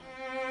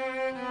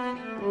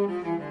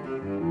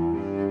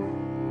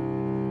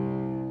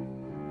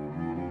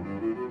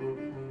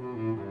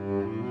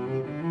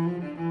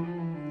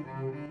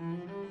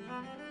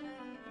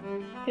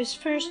His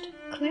first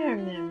clear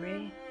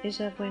memory is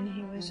of when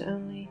he was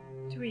only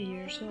 3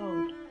 years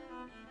old.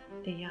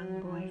 The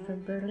young boy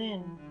from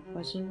Berlin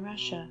was in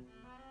Russia.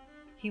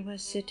 He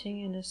was sitting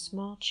in a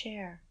small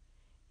chair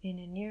in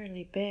a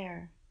nearly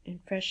bare and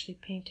freshly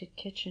painted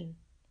kitchen.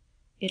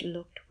 It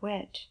looked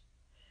wet.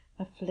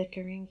 A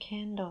flickering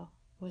candle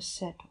was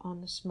set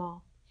on the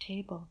small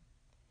table.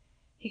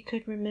 He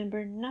could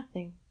remember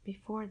nothing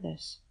before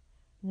this,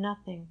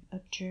 nothing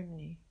of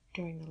Germany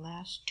during the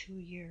last 2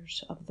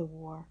 years of the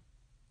war.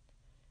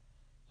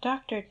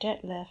 Dr.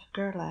 Detlef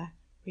Gerlach,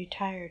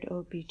 retired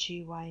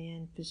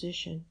OB/GYN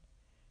physician,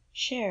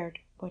 shared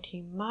what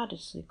he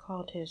modestly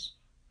called his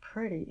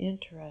pretty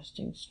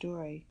interesting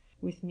story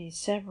with me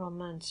several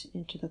months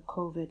into the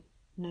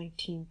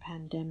COVID-19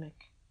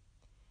 pandemic.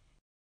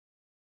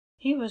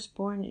 He was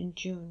born in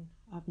June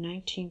of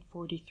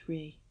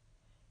 1943,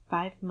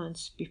 5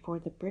 months before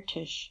the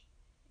British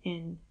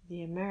and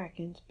the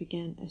Americans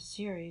began a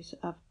series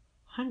of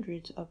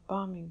hundreds of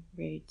bombing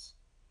raids.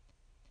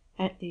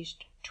 At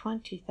least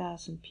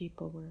 20,000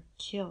 people were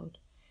killed,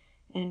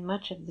 and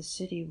much of the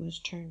city was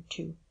turned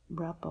to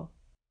rubble.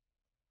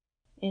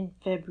 In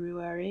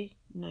February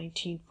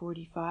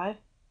 1945,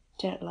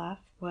 Detlef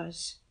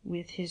was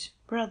with his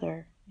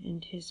brother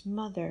and his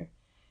mother,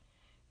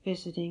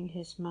 visiting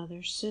his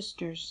mother's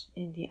sisters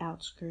in the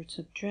outskirts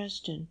of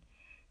Dresden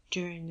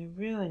during the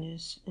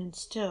ruinous and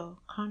still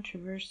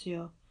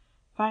controversial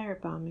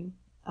firebombing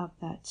of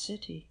that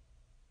city.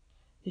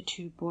 The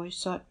 2 boys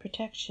sought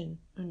protection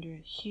under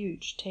a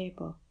huge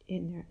table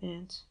in their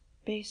aunt's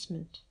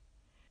basement.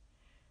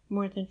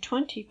 More than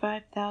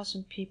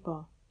 25,000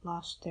 people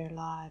lost their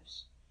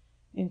lives,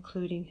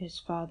 including his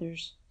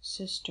father's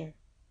sister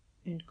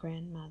and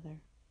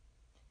grandmother.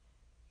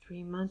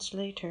 3 months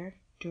later,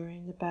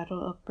 during the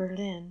Battle of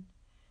Berlin,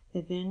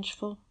 the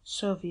vengeful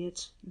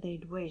Soviets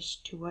laid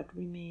waste to what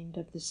remained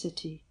of the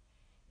city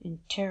and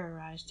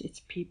terrorized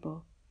its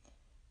people,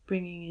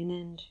 bringing an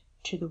end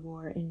to the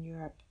war in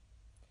Europe.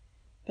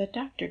 But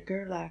Dr.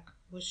 Gerlach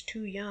was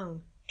too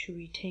young to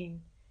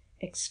retain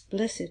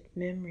explicit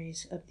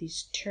memories of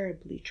these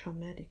terribly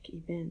traumatic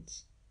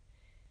events.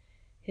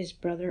 His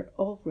brother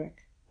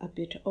Ulrich, a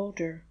bit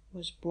older,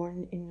 was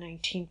born in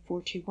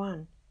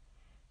 1941.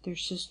 Their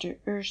sister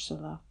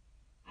Ursula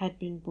had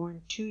been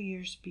born 2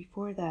 years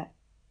before that,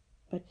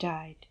 but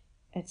died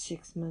at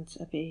 6 months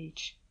of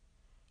age,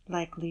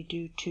 likely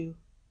due to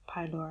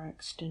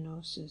pyloric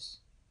stenosis.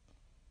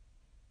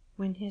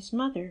 When his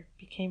mother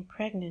became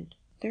pregnant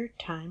the 3rd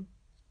time,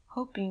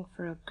 hoping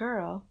for a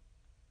girl,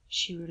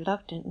 she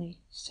reluctantly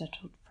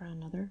settled for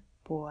another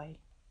boy.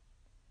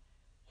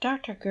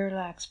 Dr.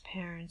 Gerlach's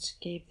parents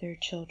gave their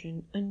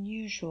children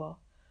unusual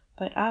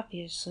but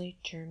obviously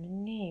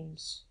German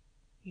names.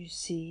 You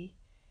see,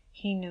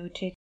 he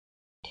noted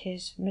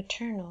his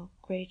maternal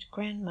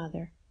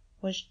great-grandmother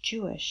was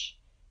Jewish,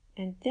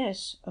 and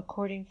this,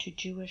 according to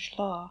Jewish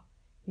law,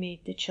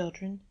 made the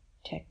children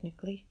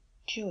technically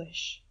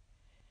Jewish.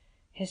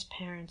 His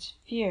parents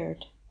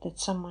feared that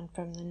someone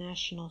from the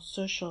National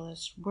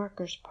Socialist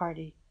Workers'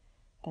 Party,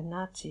 the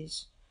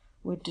Nazis,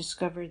 would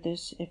discover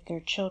this if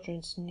their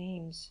children's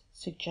names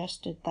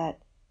suggested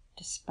that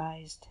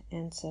despised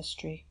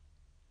ancestry.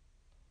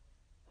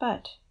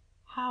 But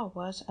how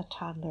was a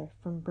toddler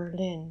from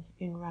Berlin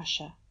in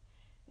Russia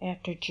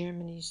after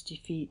Germany's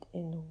defeat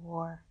in the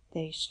war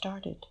they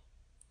started?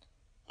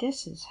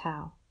 This is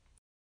how.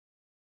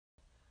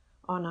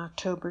 On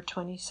October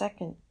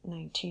 22,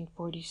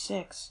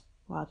 1946,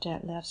 while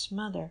Detlef's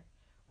mother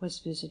was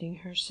visiting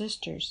her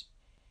sisters,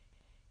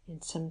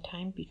 and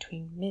sometime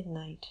between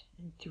midnight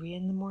and 3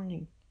 in the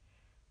morning,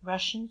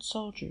 Russian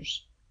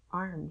soldiers,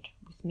 armed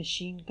with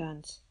machine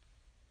guns,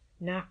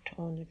 knocked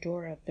on the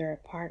door of their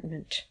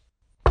apartment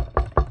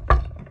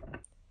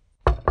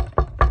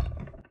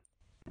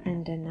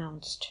and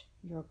announced,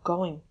 "You're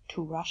going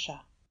to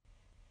Russia."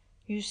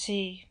 You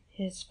see,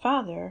 his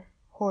father,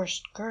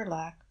 Horst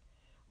Gerlach,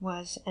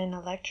 was an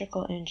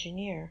electrical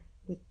engineer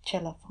with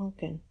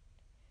Telefunken.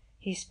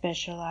 He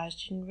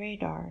specialized in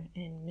radar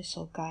and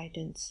missile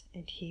guidance,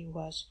 and he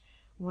was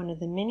one of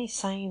the many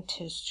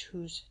scientists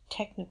whose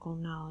technical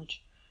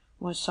knowledge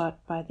was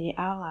sought by the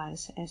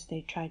Allies as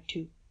they tried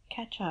to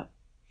catch up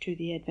to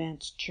the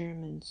advanced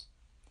Germans.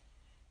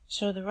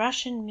 So the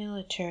Russian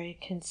military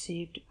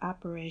conceived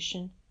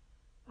Operation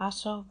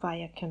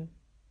Ossowieckim.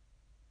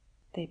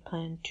 They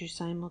planned to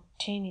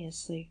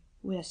simultaneously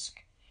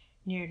whisk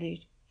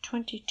nearly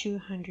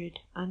 2,200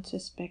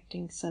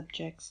 unsuspecting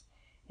subjects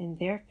and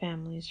their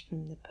families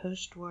from the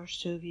post-war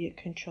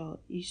Soviet-controlled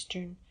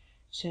eastern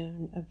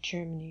zone of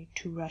Germany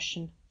to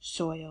Russian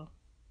soil.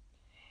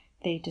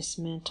 They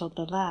dismantled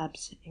the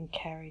labs and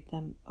carried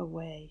them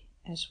away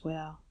as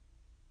well.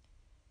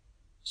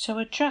 So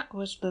a truck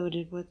was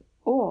loaded with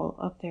all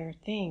of their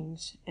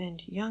things,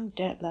 and young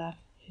Detlef,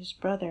 his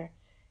brother,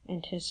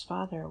 and his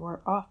father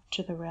were off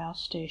to the rail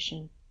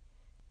station.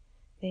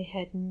 They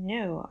had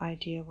no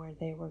idea where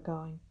they were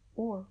going,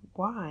 or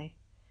why.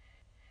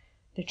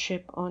 The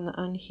trip on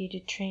the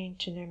unheated train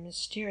to their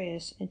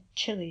mysterious and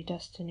chilly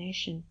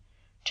destination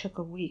took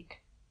a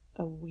week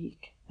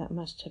that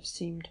must have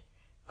seemed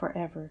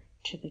forever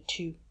to the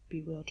two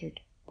bewildered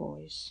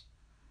boys.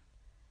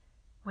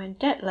 When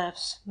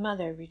Detlef's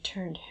mother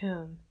returned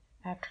home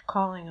after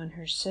calling on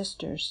her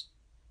sisters,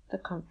 the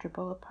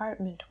comfortable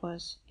apartment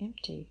was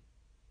empty.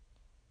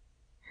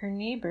 Her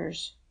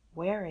neighbors,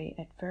 wary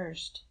at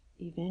first,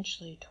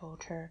 eventually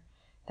told her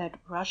that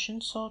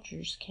Russian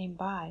soldiers came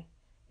by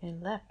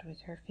and left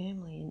with her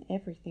family and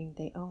everything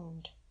they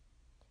owned.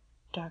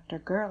 Dr.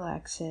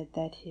 Gerlach said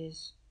that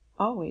his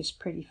always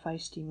pretty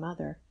feisty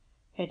mother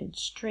headed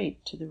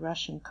straight to the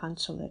Russian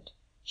consulate.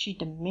 She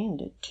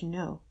demanded to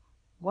know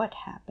what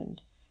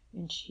happened,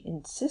 and she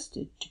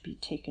insisted to be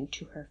taken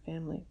to her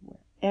family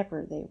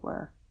wherever they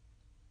were.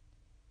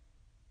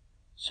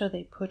 So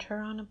they put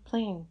her on a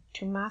plane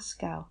to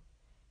Moscow,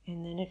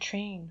 and then a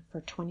train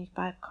for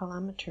 25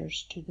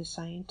 kilometers to the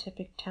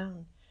scientific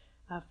town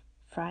of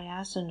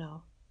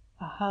Fryazino,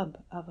 a hub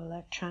of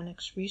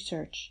electronics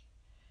research.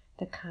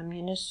 The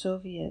Communist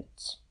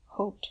Soviets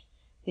hoped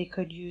they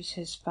could use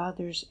his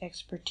father's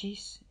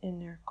expertise in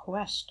their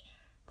quest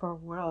for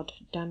world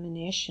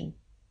domination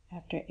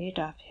after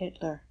Adolf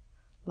Hitler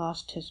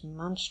lost his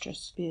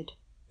monstrous bid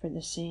for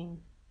the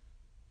same.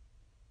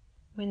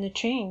 When the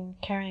train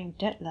carrying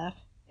Detlef,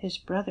 his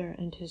brother,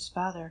 and his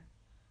father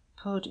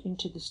pulled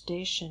into the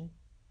station,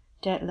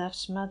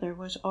 Detlef's mother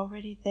was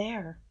already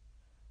there,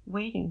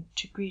 waiting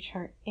to greet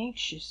her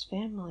anxious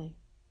family.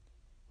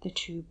 The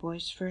two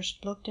boys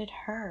first looked at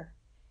her,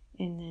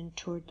 and then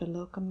toward the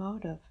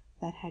locomotive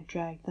that had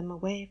dragged them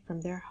away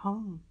from their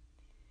home.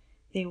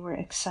 They were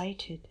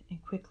excited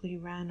and quickly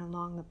ran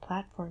along the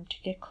platform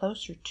to get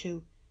closer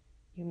to,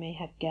 you may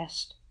have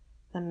guessed,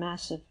 the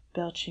massive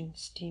belching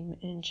steam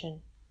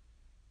engine.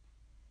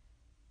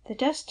 The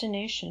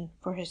destination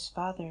for his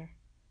father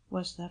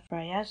was the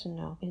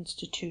Fryazino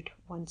Institute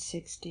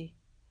 160,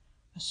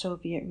 a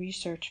Soviet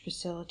research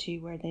facility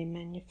where they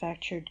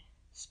manufactured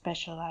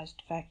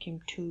specialized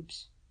vacuum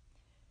tubes.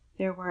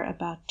 There were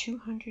about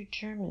 200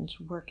 Germans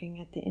working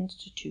at the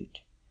institute.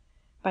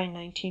 By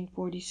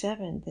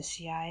 1947, the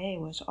CIA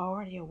was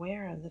already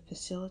aware of the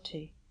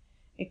facility,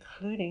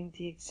 including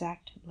the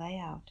exact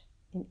layout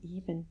and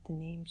even the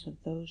names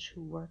of those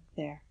who worked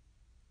there.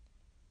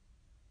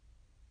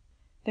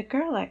 The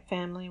Gerlach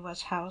family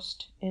was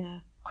housed in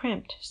a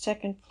cramped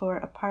second-floor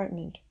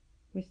apartment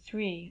with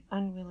 3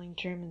 unwilling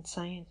German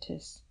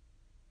scientists.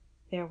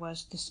 There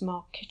was the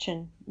small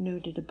kitchen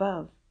noted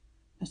above,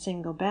 a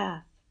single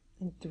bath,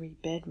 and 3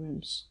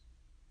 bedrooms.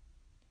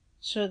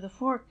 So the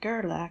 4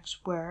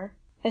 Gerlachs were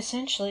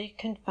essentially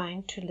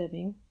confined to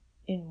living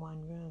in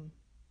one room.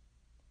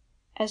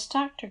 As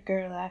Dr.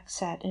 Gerlach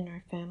sat in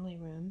our family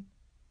room,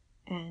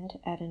 and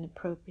at an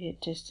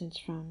appropriate distance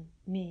from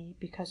me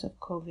because of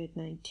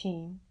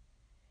COVID-19,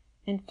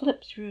 and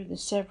flipped through the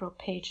several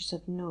pages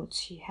of notes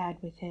he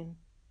had with him,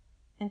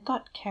 and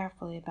thought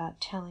carefully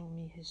about telling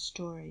me his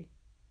story,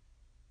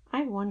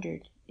 I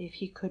wondered if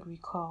he could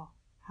recall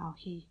how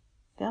he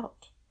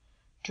felt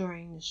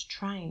during this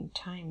trying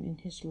time in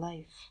his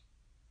life.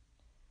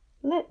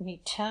 "Let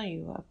me tell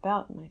you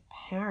about my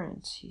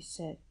parents," he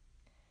said.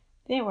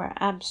 "They were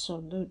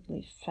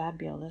absolutely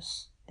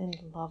fabulous and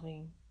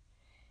loving."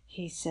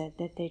 He said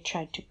that they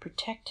tried to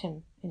protect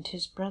him and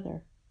his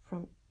brother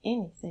from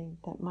anything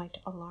that might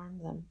alarm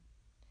them.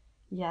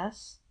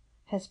 Yes,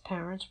 his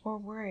parents were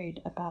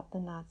worried about the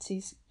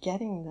Nazis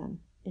getting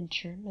them in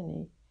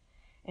Germany,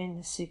 and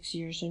the 6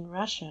 years in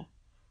Russia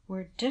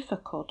were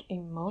difficult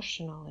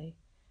emotionally,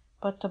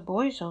 but the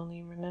boys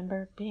only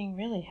remember being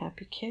really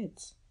happy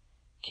kids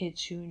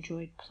who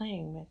enjoyed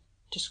playing with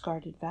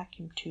discarded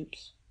vacuum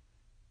tubes.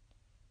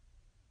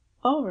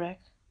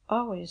 Ulrich,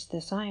 always the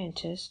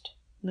scientist,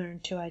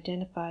 learned to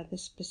identify the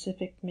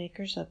specific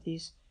makers of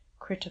these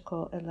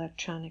critical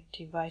electronic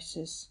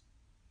devices.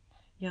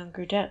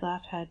 Younger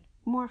Detlef had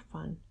more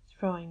fun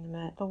throwing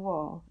them at the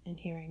wall and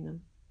hearing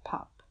them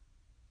pop.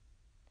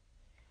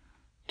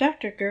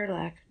 Dr.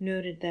 Gerlach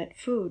noted that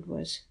food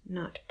was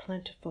not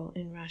plentiful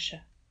in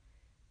Russia,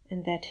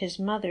 and that his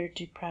mother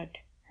deprived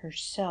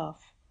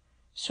herself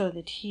so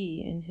that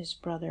he and his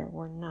brother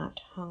were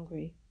not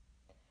hungry.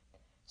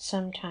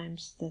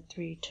 Sometimes the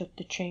 3 took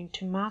the train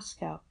to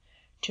Moscow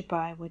to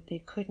buy what they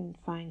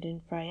couldn't find in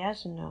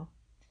Fryazino,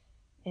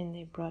 and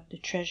they brought the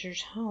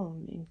treasures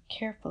home in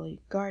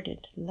carefully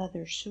guarded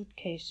leather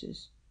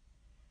suitcases.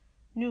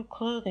 New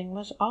clothing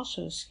was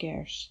also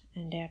scarce,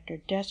 and after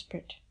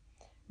desperate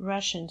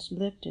Russians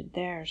lifted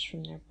theirs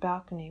from their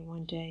balcony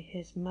one day,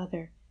 his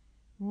mother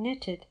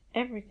knitted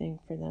everything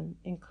for them,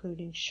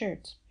 including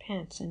shirts,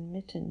 pants, and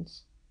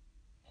mittens.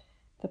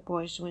 The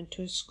boys went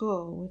to a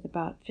school with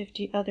about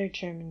 50 other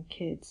German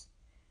kids,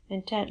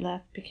 and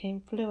Detlef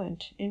became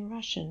fluent in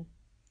Russian.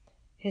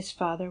 His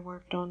father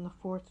worked on the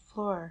 4th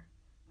floor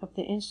of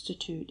the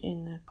institute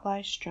in the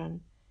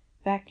Klystron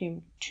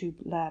vacuum tube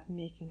lab,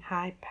 making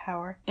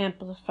high-power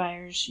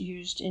amplifiers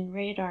used in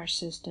radar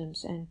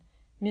systems and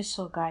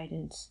missile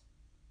guidance.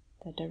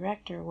 The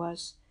director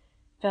was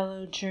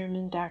fellow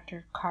German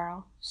Dr.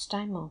 Karl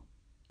Steimel.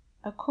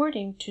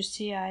 According to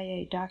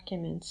CIA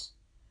documents,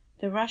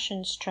 The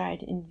Russians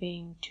tried in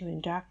vain to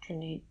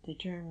indoctrinate the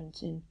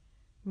Germans in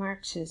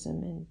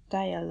Marxism and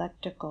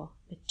dialectical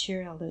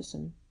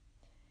materialism.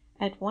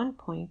 At one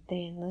point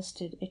they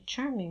enlisted a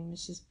charming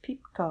Mrs.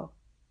 Pipko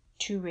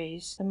to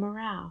raise the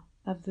morale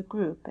of the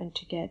group and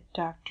to get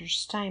Drs.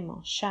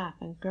 Steimel, Schaff,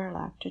 and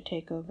Gerlach to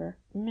take over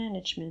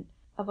management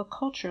of a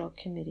cultural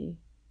committee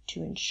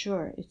to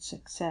ensure its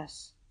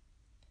success.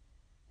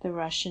 The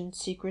Russian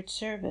Secret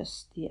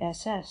Service, the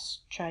SS,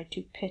 tried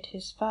to pit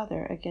his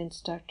father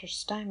against Dr.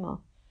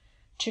 Steimel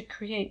to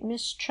create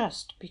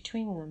mistrust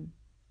between them,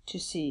 to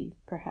see,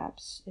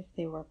 perhaps, if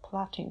they were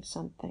plotting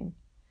something.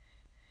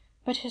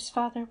 But his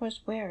father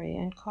was wary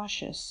and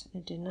cautious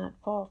and did not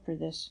fall for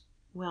this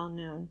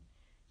well-known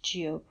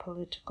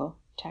geopolitical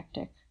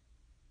tactic.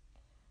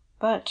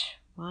 But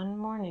one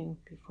morning,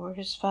 before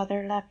his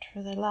father left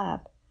for the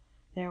lab,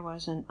 there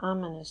was an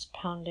ominous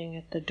pounding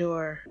at the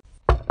door.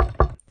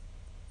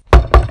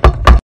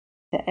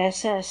 The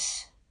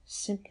SS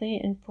simply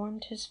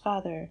informed his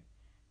father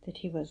that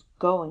he was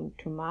going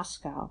to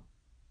Moscow.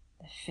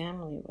 The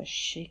family was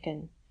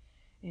shaken,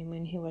 and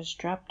when he was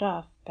dropped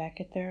off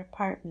back at their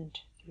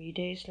apartment 3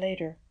 days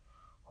later,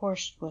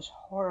 Horst was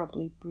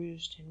horribly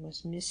bruised and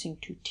was missing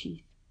 2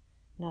 teeth.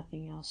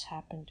 Nothing else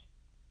happened.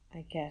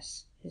 I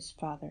guess his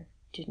father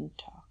didn't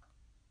talk.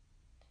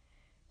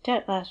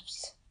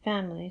 Detlef's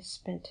family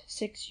spent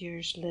 6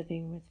 years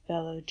living with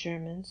fellow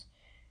Germans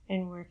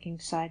and working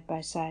side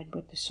by side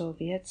with the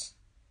Soviets,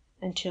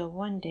 until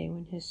one day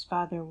when his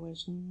father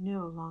was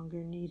no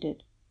longer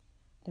needed.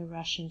 The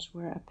Russians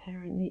were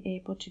apparently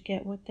able to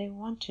get what they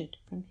wanted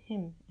from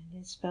him and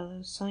his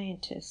fellow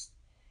scientists,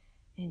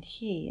 and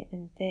he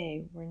and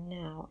they were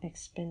now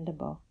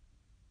expendable.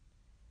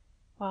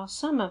 While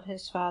some of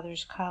his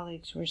father's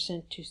colleagues were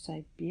sent to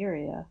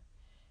Siberia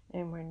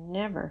and were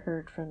never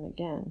heard from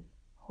again,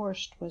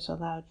 Horst was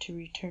allowed to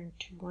return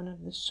to one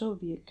of the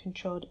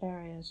Soviet-controlled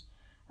areas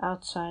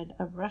outside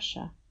of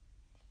Russia.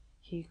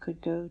 He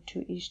could go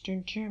to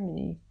Eastern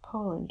Germany,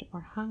 Poland,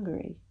 or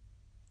Hungary.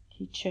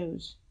 He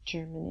chose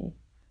Germany.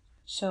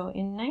 So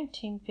in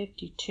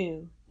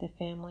 1952, the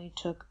family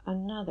took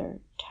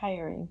another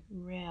tiring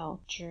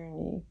rail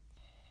journey.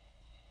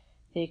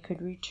 They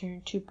could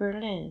return to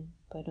Berlin,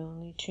 but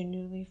only to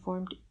newly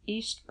formed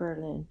East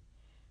Berlin,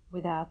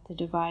 without the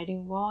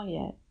dividing wall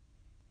yet.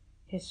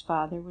 His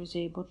father was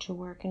able to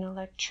work in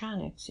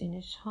electronics in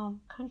his home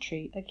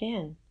country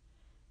again,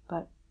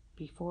 but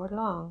before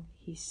long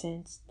he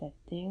sensed that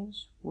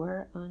things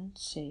were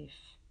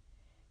unsafe.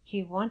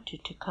 He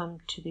wanted to come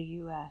to the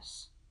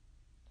U.S.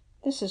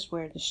 This is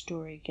where the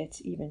story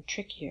gets even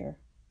trickier.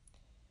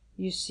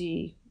 You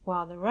see,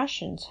 while the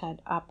Russians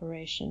had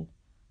Operation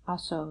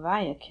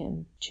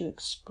Osovyakim to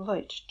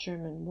exploit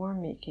German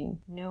war-making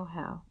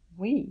know-how,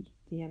 we,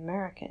 the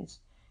Americans,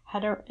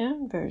 had our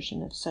own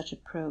version of such a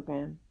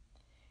program.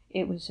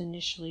 It was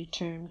initially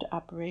termed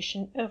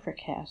Operation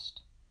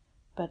Overcast,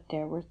 but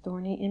there were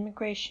thorny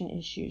immigration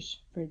issues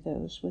for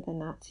those with a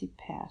Nazi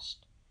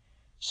past.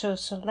 So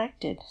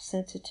selected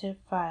sensitive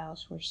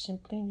files were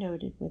simply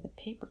noted with a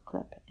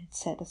paperclip and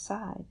set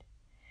aside.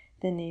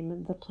 The name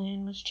of the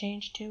plan was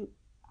changed to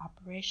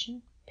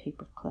Operation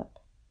Paperclip.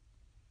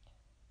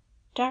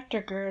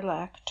 Dr.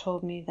 Gerlach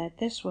told me that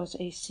this was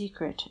a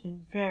secret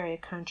and very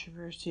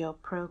controversial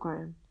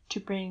program to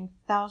bring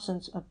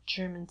thousands of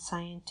German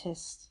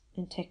scientists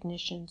and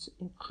technicians,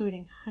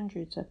 including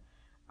hundreds of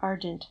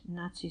ardent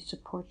Nazi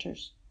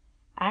supporters,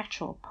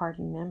 actual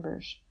party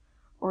members,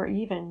 or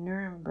even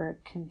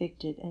Nuremberg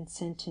convicted and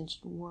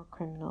sentenced war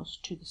criminals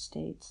to the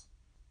States.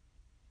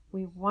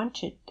 We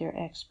wanted their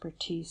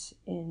expertise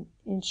in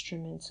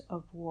instruments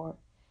of war,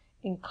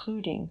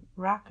 including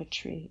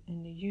rocketry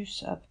and the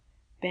use of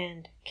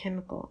banned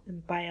chemical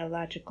and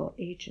biological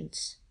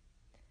agents.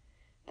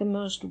 The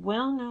most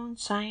well-known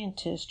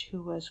scientist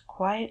who was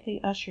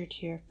quietly ushered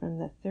here from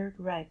the Third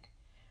Reich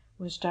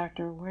was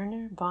Dr.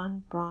 Werner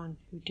von Braun,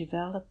 who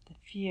developed the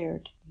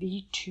feared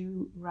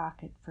V-2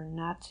 rocket for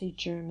Nazi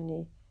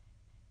Germany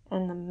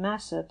and the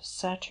massive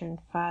Saturn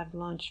V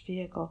launch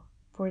vehicle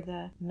for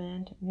the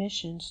manned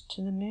missions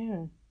to the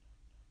moon.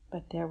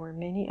 But there were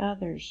many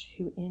others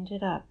who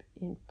ended up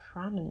in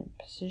prominent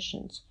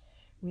positions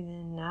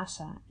within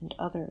NASA and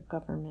other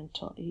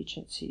governmental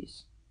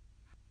agencies.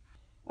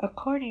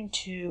 According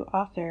to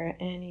author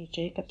Annie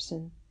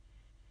Jacobsen,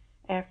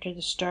 after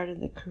the start of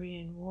the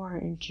Korean War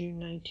in June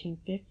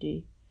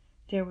 1950,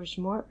 there was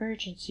more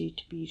urgency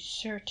to be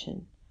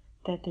certain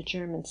that the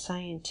German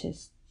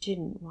scientists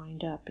didn't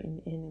wind up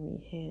in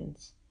enemy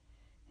hands.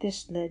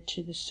 This led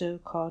to the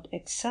so-called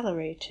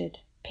Accelerated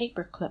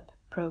Paperclip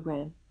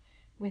program,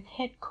 with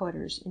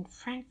headquarters in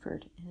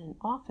Frankfurt and an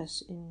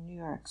office in New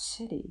York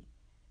City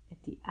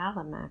at the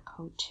Alamac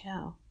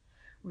Hotel,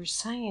 where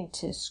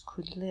scientists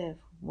could live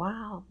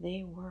while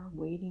they were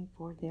waiting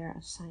for their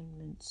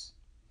assignments.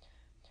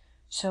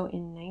 So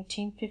in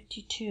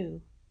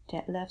 1952,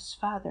 Detlef's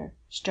father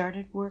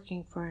started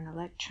working for an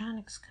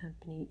electronics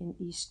company in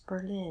East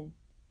Berlin,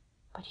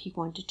 but he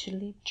wanted to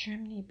leave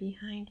Germany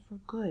behind for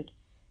good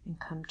and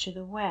come to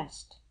the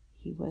West.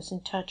 He was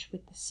in touch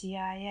with the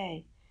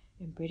CIA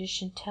and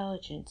British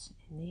intelligence,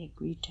 and they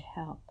agreed to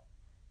help.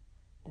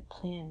 The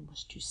plan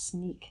was to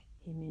sneak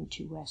him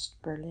into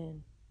West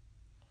Berlin.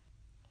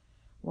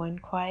 One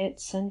quiet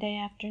Sunday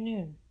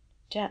afternoon,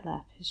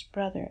 Detlef, his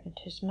brother, and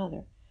his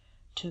mother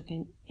took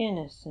an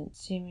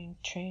innocent-seeming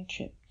train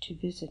trip to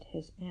visit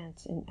his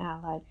aunts in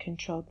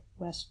Allied-controlled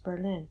West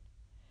Berlin.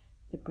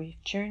 The brief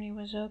journey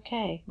was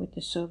okay with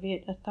the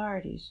Soviet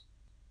authorities,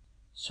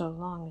 so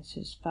long as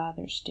his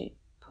father stayed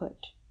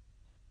put.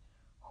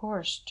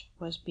 Horst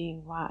was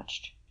being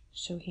watched,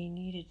 so he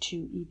needed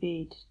to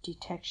evade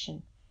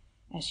detection,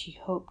 as he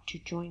hoped to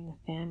join the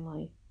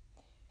family.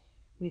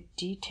 With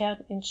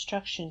detailed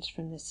instructions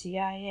from the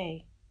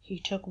CIA, he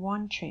took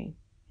one train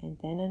and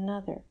then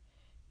another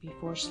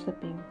before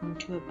slipping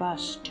onto a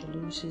bus to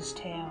lose his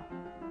tail.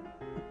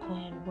 The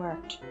plan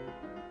worked,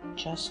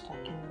 just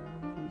like in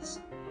the movies,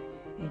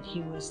 and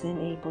he was then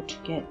able to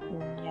get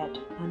on yet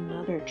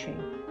another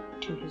train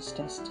to his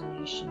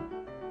destination.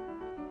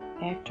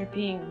 After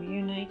being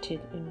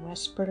reunited in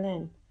West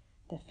Berlin,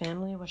 the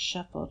family was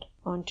shuffled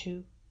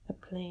onto a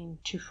plane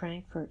to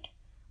Frankfurt,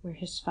 where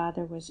his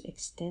father was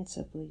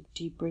extensively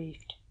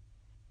debriefed.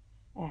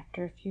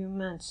 After a few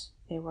months,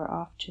 they were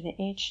off to the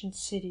ancient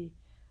city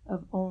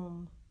of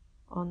Ulm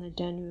on the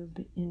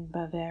Danube in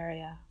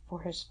Bavaria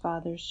for his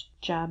father's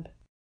job.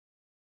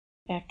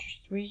 After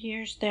 3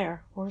 years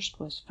there, Horst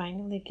was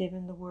finally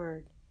given the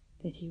word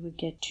that he would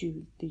get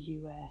to the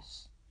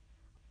U.S.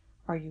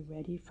 Are you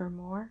ready for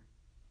more?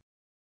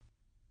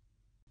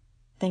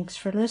 Thanks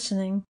for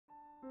listening.